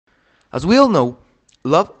As we all know,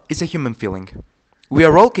 love is a human feeling. We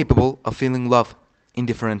are all capable of feeling love in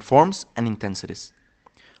different forms and intensities.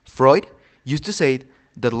 Freud used to say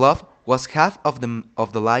that love was half of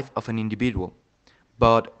the life of an individual,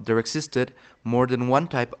 but there existed more than one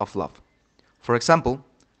type of love. For example,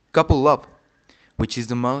 couple love, which is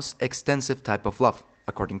the most extensive type of love,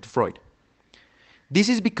 according to Freud. This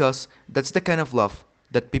is because that's the kind of love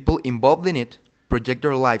that people involved in it project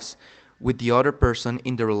their lives with the other person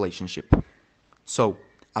in the relationship. So,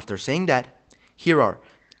 after saying that, here are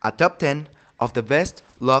a top 10 of the best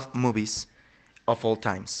love movies of all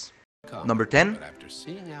times. Number 10,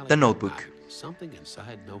 The Notebook.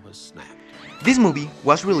 This movie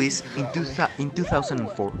was released in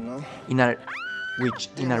 2004, in a,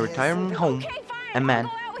 in a retirement home, a man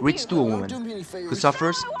reads to a woman who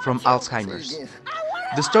suffers from Alzheimer's.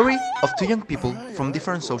 The story of two young people from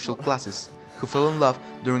different social classes who fell in love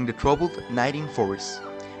during the troubled 1940s,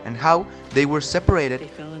 and how they were separated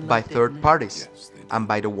by third parties and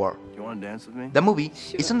by the war. The movie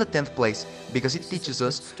is on the 10th place because it teaches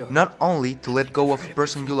us not only to let go of a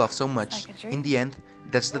person you love so much, in the end,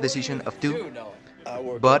 that's the decision of two,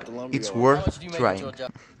 but it's worth trying.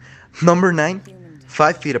 Number 9,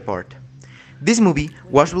 5 Feet Apart. This movie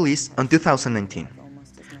was released in 2019.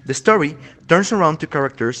 The story turns around two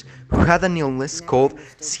characters who had an illness called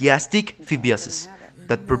cystic fibrosis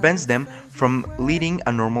that prevents them from leading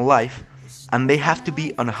a normal life, and they have to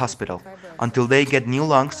be on a hospital until they get new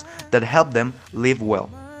lungs that help them live well.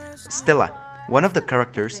 Stella, one of the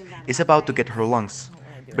characters, is about to get her lungs,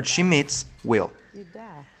 but she meets Will.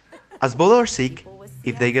 As both are sick,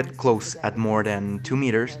 if they get close at more than 2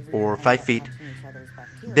 meters or 5 feet,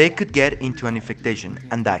 they could get into an infection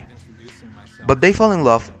and die. But they fall in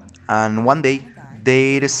love, and one day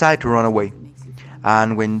they decide to run away.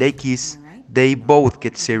 And when they kiss, they both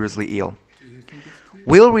get seriously ill.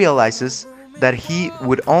 Will realizes that he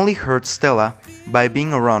would only hurt Stella by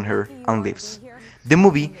being around her and leaves. The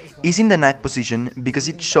movie is in the ninth position because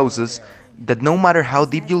it shows us that no matter how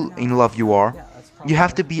deep in love you are, you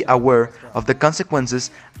have to be aware of the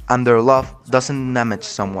consequences and their love doesn't damage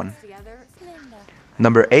someone.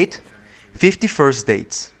 Number 8, 50 First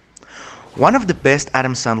Dates. One of the best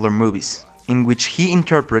Adam Sandler movies, in which he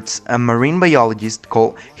interprets a marine biologist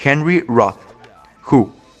called Henry Roth,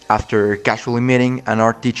 who, after casually meeting an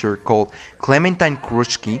art teacher called Clementine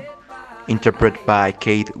Kruschke, interpreted by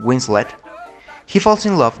Kate Winslet, he falls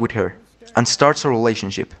in love with her and starts a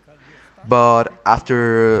relationship. But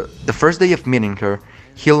after the first day of meeting her,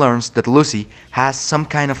 he learns that Lucy has some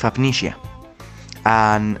kind of amnesia.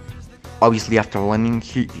 And obviously after learning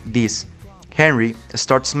this, Henry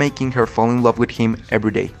starts making her fall in love with him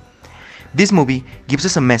every day. This movie gives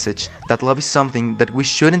us a message that love is something that we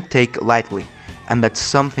shouldn't take lightly, and that's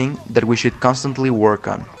something that we should constantly work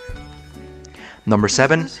on. Number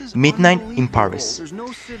 7, Midnight in Paris.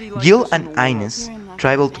 Gil and Ines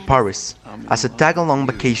travel to Paris as a tag-along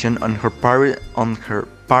vacation on her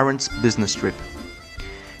parents' business trip.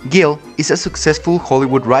 Gil is a successful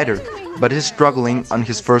Hollywood writer, but is struggling on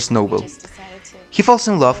his first novel. He falls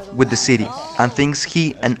in love with the city and thinks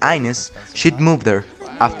he and Ines should move there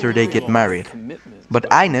after they get married.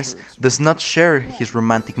 But Ines does not share his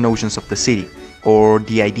romantic notions of the city, or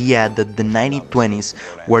the idea that the 1920s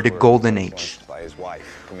were the golden age.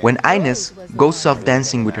 When Ines goes off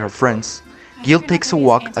dancing with her friends, Gil takes a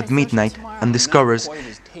walk at midnight and discovers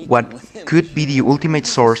what could be the ultimate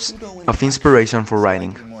source of inspiration for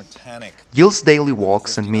writing. Gil's daily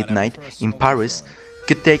walks at midnight in Paris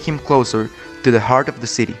could take him closer to the heart of the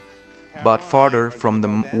city, but farther from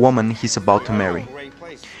the woman he's about to marry.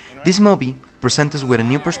 This movie presents us with a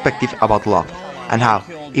new perspective about love, and how,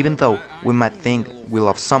 even though we might think we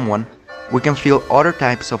love someone, we can feel other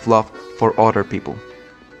types of love for other people.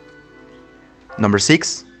 Number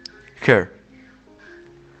 6, Her.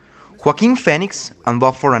 Joaquin Phoenix and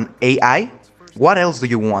love for an AI? What else do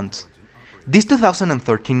you want? This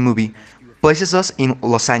 2013 movie places us in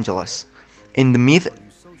Los Angeles, in the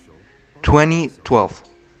mid-2012,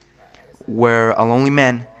 where a lonely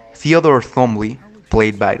man, Theodore Thomley,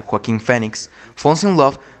 played by Joaquin Phoenix, falls in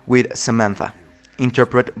love with Samantha,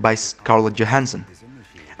 interpreted by Scarlett Johansson,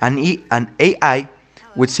 an AI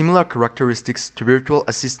with similar characteristics to virtual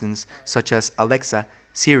assistants such as Alexa,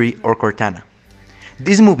 Siri, or Cortana.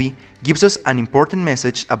 This movie gives us an important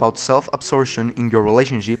message about self-absorption in your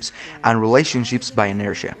relationships and relationships by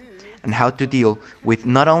inertia, and how to deal with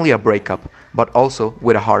not only a breakup, but also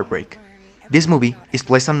with a heartbreak. This movie is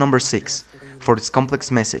placed on number 6 for its complex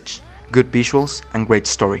message, good visuals, and great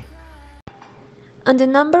story. On the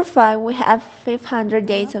number 5, we have 500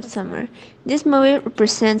 Days of Summer. This movie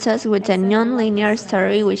presents us with a non-linear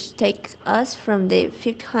story which takes us from the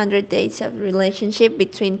 500 days of relationship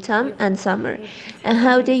between Tom and Summer and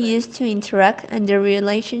how they used to interact and their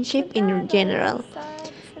relationship in general.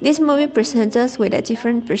 This movie presents us with a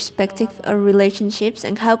different perspective of relationships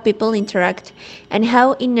and how people interact, and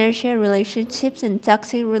how inertia relationships and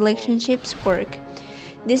toxic relationships work.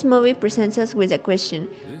 This movie presents us with a question: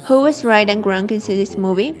 who is right and wrong in this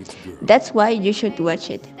movie? That's why you should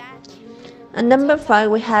watch it. At number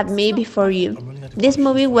 5, we have Me Before You. This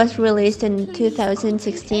movie was released in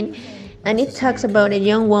 2016 and it talks about a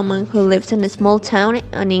young woman who lives in a small town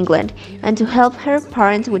in England, and to help her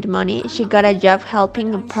parents with money, she got a job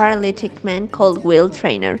helping a paralytic man called Will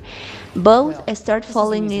Trainer. Both start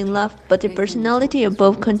falling in love, but the personality of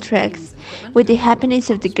both contrasts with the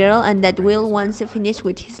happiness of the girl, and that Will wants to finish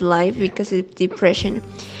with his life because of depression.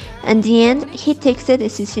 At the end, he takes the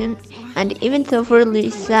decision, and even though for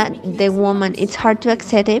Lisa, the woman, it's hard to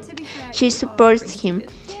accept it, she supports him.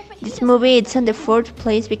 This movie is on the fourth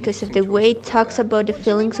place because of the way it talks about the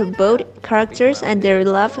feelings of both characters and their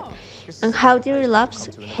love, and how their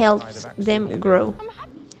loves helps them grow.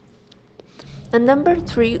 At number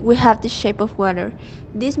 3, we have The Shape of Water.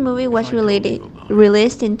 This movie was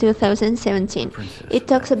released in 2017. It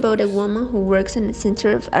talks about a woman who works in a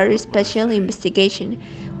center of aerospatial investigation.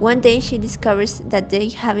 One day she discovers that they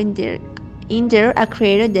have in there a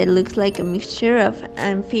creature that looks like a mixture of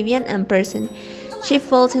amphibian and person. She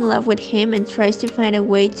falls in love with him and tries to find a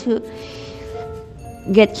way to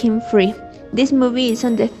get him free. This movie is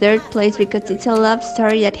on the third place because it's a love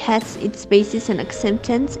story that has its basis on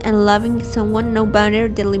acceptance and loving someone no matter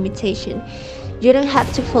the limitation. You don't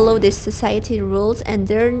have to follow the society rules, and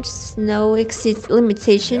there's no exist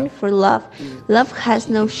limitation for love. Love has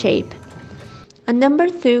no shape. At number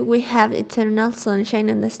 2, we have Eternal Sunshine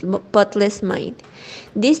of the Spotless Mind.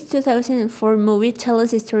 This 2004 movie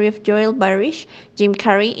tells the story of Joel Barish, Jim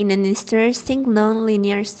Carrey, in an interesting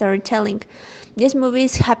non-linear storytelling. This movie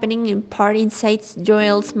is happening in part inside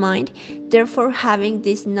Joel's mind, therefore having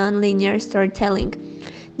this non-linear storytelling.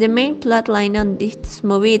 The main plot line on this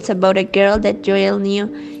movie is about a girl that Joel knew,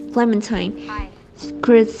 Clementine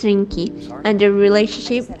Krutrinski, and their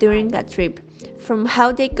relationship during a trip. From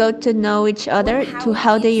how they got to know each other to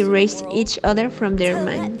how they erase each other from their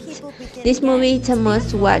minds. This movie is a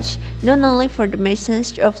must watch, not only for the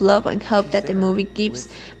message of love and hope that the movie gives,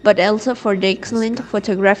 but also for the excellent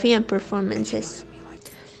photography and performances.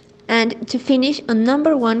 And to finish, on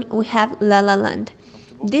number 1, we have La La Land.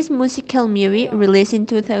 This musical movie, released in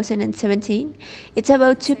 2017, it's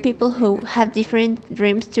about two people who have different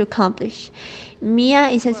dreams to accomplish. Mia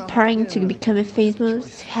is aspiring to become a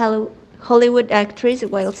famous Hollywood actress,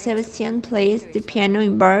 while Sebastian plays the piano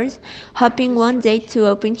in bars, hoping one day to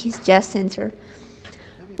open his jazz center.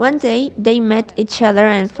 One day, they met each other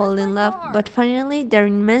and fell in love, but finally, their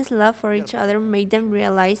immense love for each other made them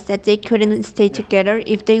realize that they couldn't stay together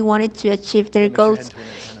if they wanted to achieve their goals.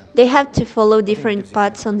 They have to follow different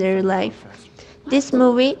paths on their life. This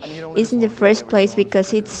movie is in the first place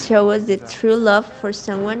because it shows us that true love for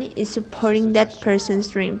someone is supporting that person's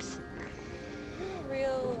dreams.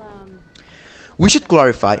 We should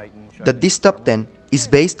clarify that this top 10 is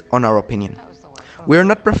based on our opinion. We are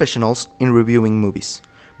not professionals in reviewing movies,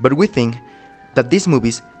 but we think that these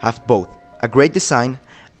movies have both a great design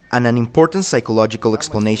and an important psychological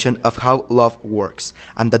explanation of how love works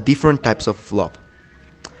and the different types of love.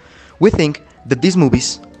 We think that these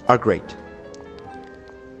movies are great.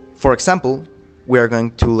 For example, we are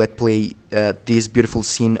going to let play this beautiful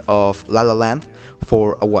scene of La La Land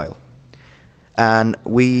for a while. And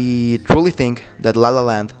we truly think that La La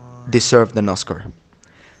Land deserved an Oscar.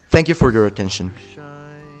 Thank you for your attention.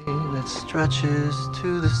 That stretches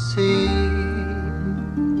to the sea.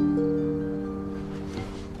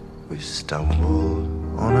 We stumbled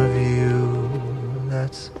on a view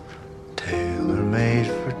that's tailor-made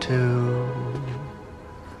for two.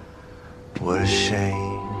 What a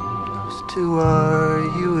shame those two are,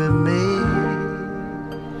 you and me.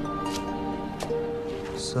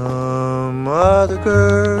 Some other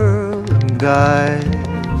girl and guy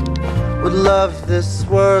would love this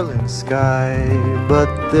swirling sky,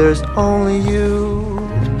 but there's only you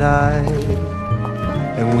and I,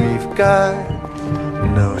 and we've got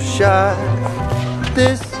no shot.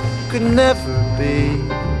 This could never be.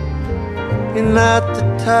 You're not the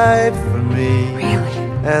type for me, really?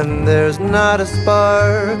 And there's not a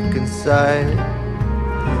spark inside.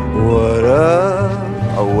 What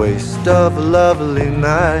a waste of a lovely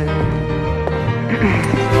night.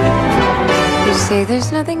 'Cause say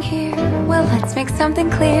there's nothing here. Well, let's make something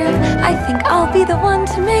clear. I think I'll be the one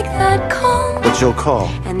to make that call. But you'll call.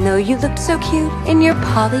 And though you looked so cute in your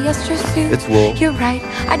polyester suit, It's wool. You're right,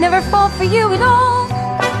 I'd never fall for you at all.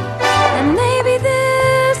 And maybe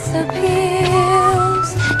this appeals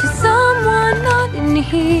to someone not in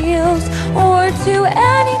heels, or to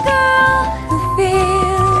any girl who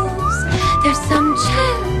feels there's some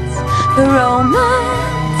chance for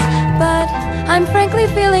romance, but I'm frankly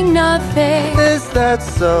feeling nothing. Is that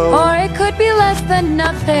so? Or it could be less than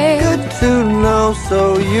nothing. Good to know,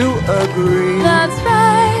 so you agree. That's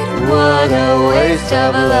right. What a waste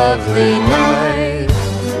of a lovely night.